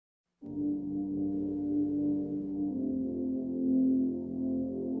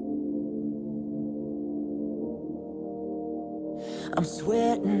I'm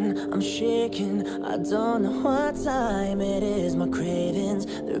sweating, I'm shaking, I don't know what time it is. My cravings,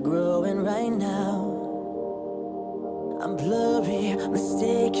 they're growing right now. I'm blurry,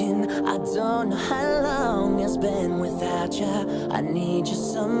 mistaken, I don't know how long it's been without you. I need you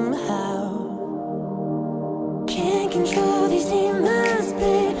somehow. Can't control these demons,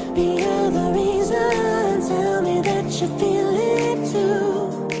 baby, you're the reason. Tell me that you feel it too.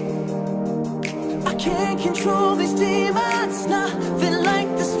 I can't control these demons, nothing like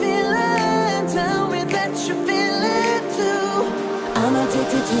this feeling. Tell me that you feel it too. I'm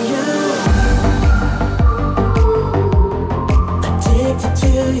addicted to you. Addicted to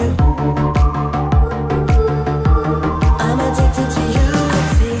you. I'm addicted to you. I'm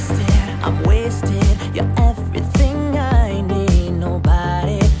wasted, I'm wasted. You're everything I need.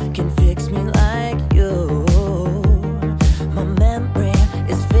 Nobody can fix me like you. My memory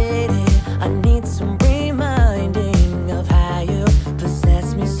is faded. I need some reminding of how you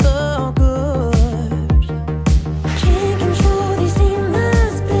possess me so good. Can't control these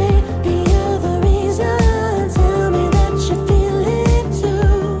demons, baby, you're the reason. Tell me that you feel it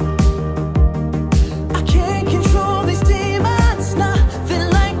too. I can't control these demons, nothing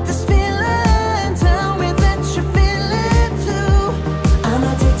like this feeling. Tell me that you feel it too. I'm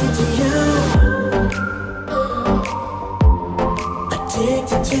addicted to you.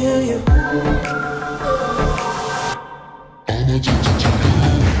 Addicted to you.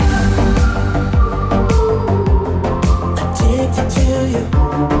 Addicted to you.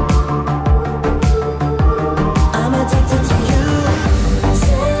 I'm addicted to you.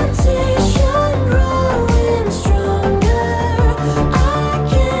 Temptation growing stronger. I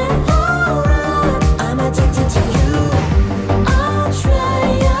can't hold on. I'm addicted to you. I'll try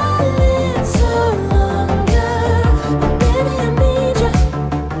a little longer, but baby I need you.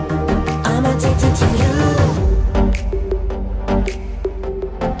 I'm addicted to you.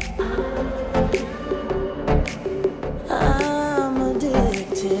 I'm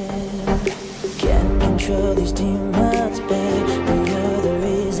addicted. Can't control these demons, baby, you're the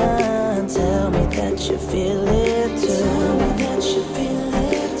reason. Tell me that you feel it too. Tell me that you feel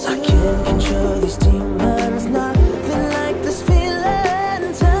it too. I can't control these demons, nothing like this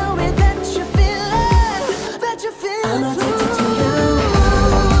feeling. Tell me that you feel it, that you feel it. I'm addicted to you.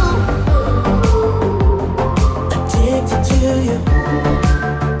 Addicted to you.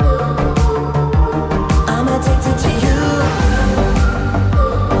 I'm addicted to you.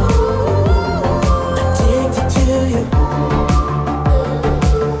 Addicted to you.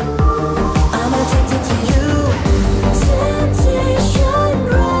 I'm addicted to you. Temptation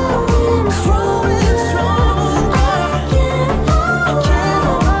growing strong. I can't hold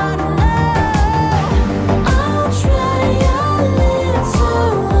on now. I'll try a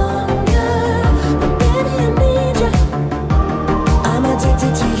little longer, but baby I need you. I'm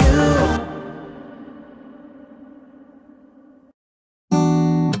addicted to you.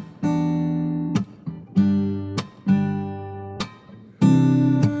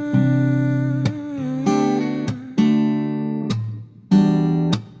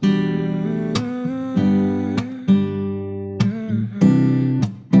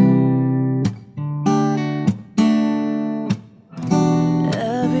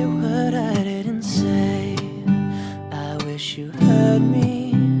 Every word I didn't say, I wish you heard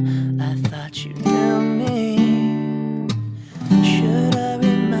me. I thought you knew me. Should I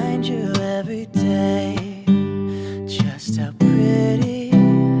remind you every day just how pretty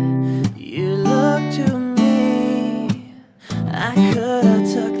you look to me? I could have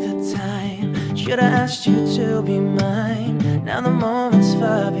took the time. Should have asked you to be mine. Now the moment's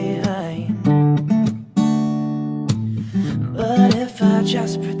far behind. But if I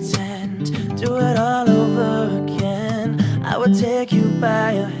just pretend, do it all over again, I would take you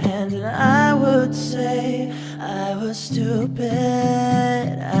by your hand and I would say I was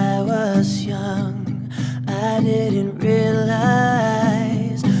stupid, I was young, I didn't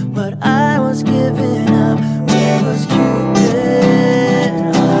realize what I was giving up. Where was Cupid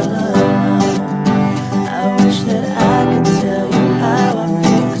all along? I wish that I could tell you how I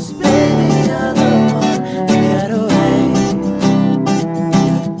feel, 'cause baby you're the one who got away.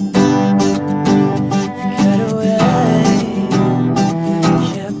 Got away.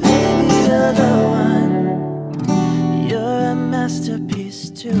 Yeah, baby, you're the one. You're a masterpiece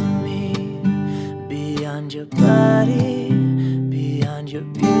to me. Beyond your body, beyond your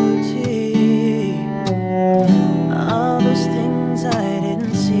beauty. All those things I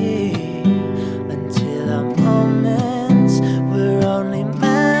didn't see until our moments were only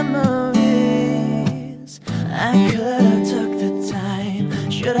memories. I could have took the time.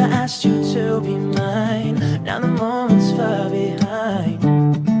 Should have asked you to be mine. Now the moment's far behind.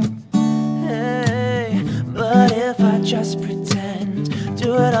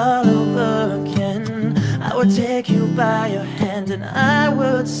 do it all over again. I would take you by your hand and I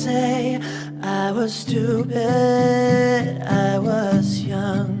would say I was stupid, I was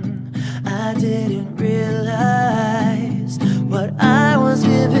young, I didn't realize what I was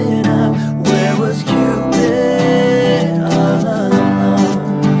giving up. Where was Cupid all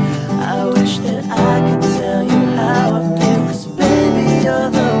along? I wish that I could tell you how I feel, 'cause baby you're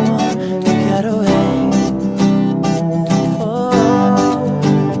the one who got away. Oh,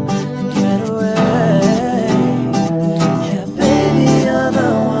 get away. Yeah, baby you're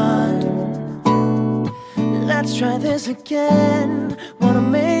the one. Let's try this again, wanna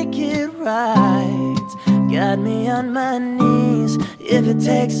make it right. Got me on my knees if it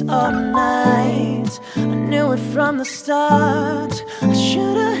takes all night. I knew it from the start, I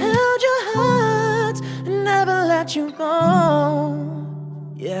should've held your heart and never let you go.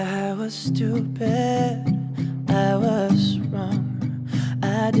 Yeah, I was stupid, I was wrong,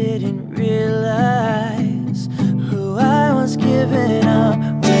 I didn't realize who I was giving up.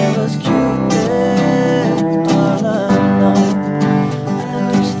 Where was Cupid all along? I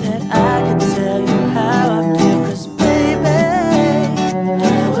wish that I could tell you how I feel, 'cause baby,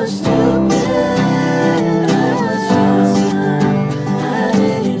 I was stupid, I was young, I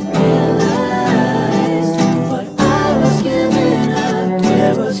didn't realize what I was giving up.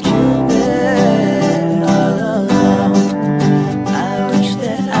 Where was Cupid all along? I wish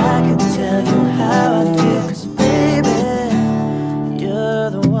that I could tell you how I feel, 'cause baby, you're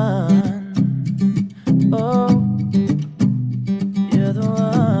the one. Oh, you're the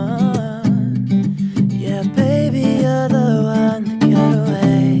one. Yeah, baby, you're the one that got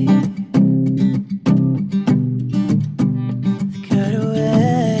away. Got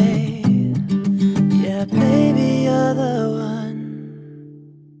away. Yeah, baby, you're the one.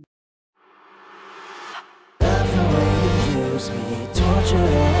 Love the way you use me, torture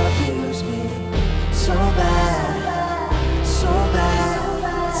and abuse me. So bad, so bad.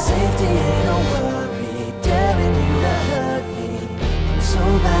 Safety ain't no worry, daring you to hurt me. So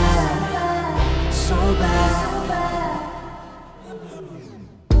bad, so bad.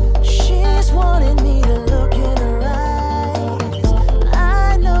 She's wanted me to look in her eyes.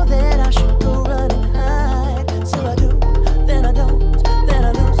 I know that I should go run and hide. So I do, then I don't, then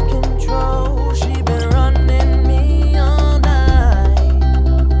I lose control. She been running me all night.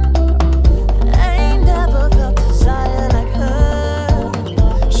 I ain't never felt desire like her.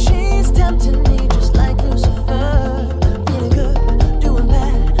 She's tempting me just like Lucifer. Feeling good, doing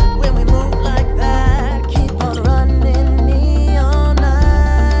bad. When we move like that, keep on running me all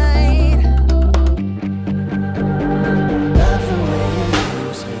night. Love the way you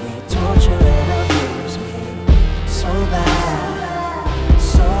use me, torture and abuse me. So bad,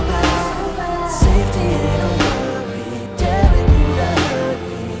 so bad. Safety ain't a worry, daring you to hurt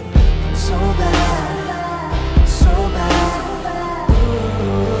me. So bad, so bad.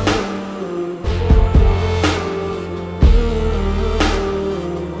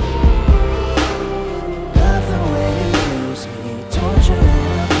 Love the way you use me, torture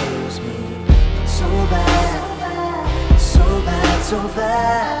and abuse me. So bad, so bad, so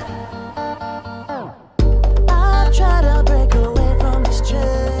bad. I've tried to break away from these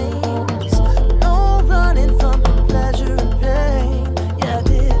chains. No running from her pleasure and pain. Yeah, I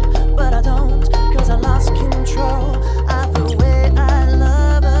did, but I don't, 'cause I lost control. I threw away I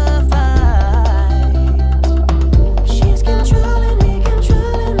love a fight. She's controlling me,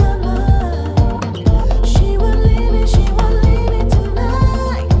 controlling my mind. She won't leave me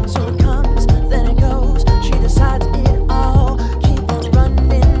tonight. So it comes, then it goes. She decides it all. Keep on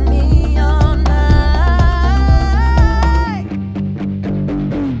running me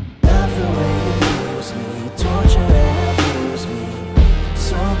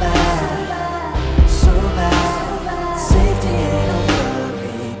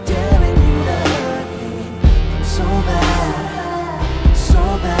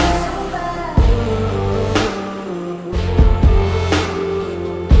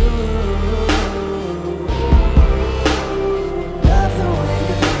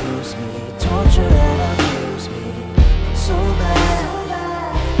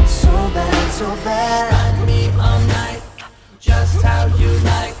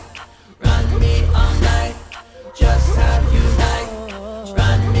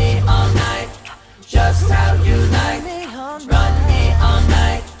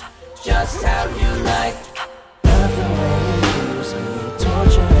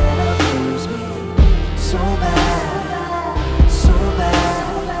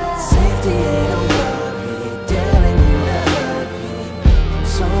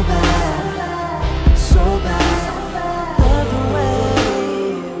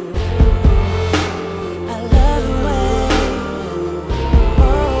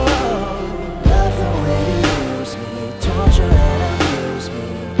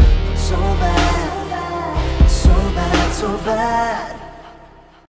so bad.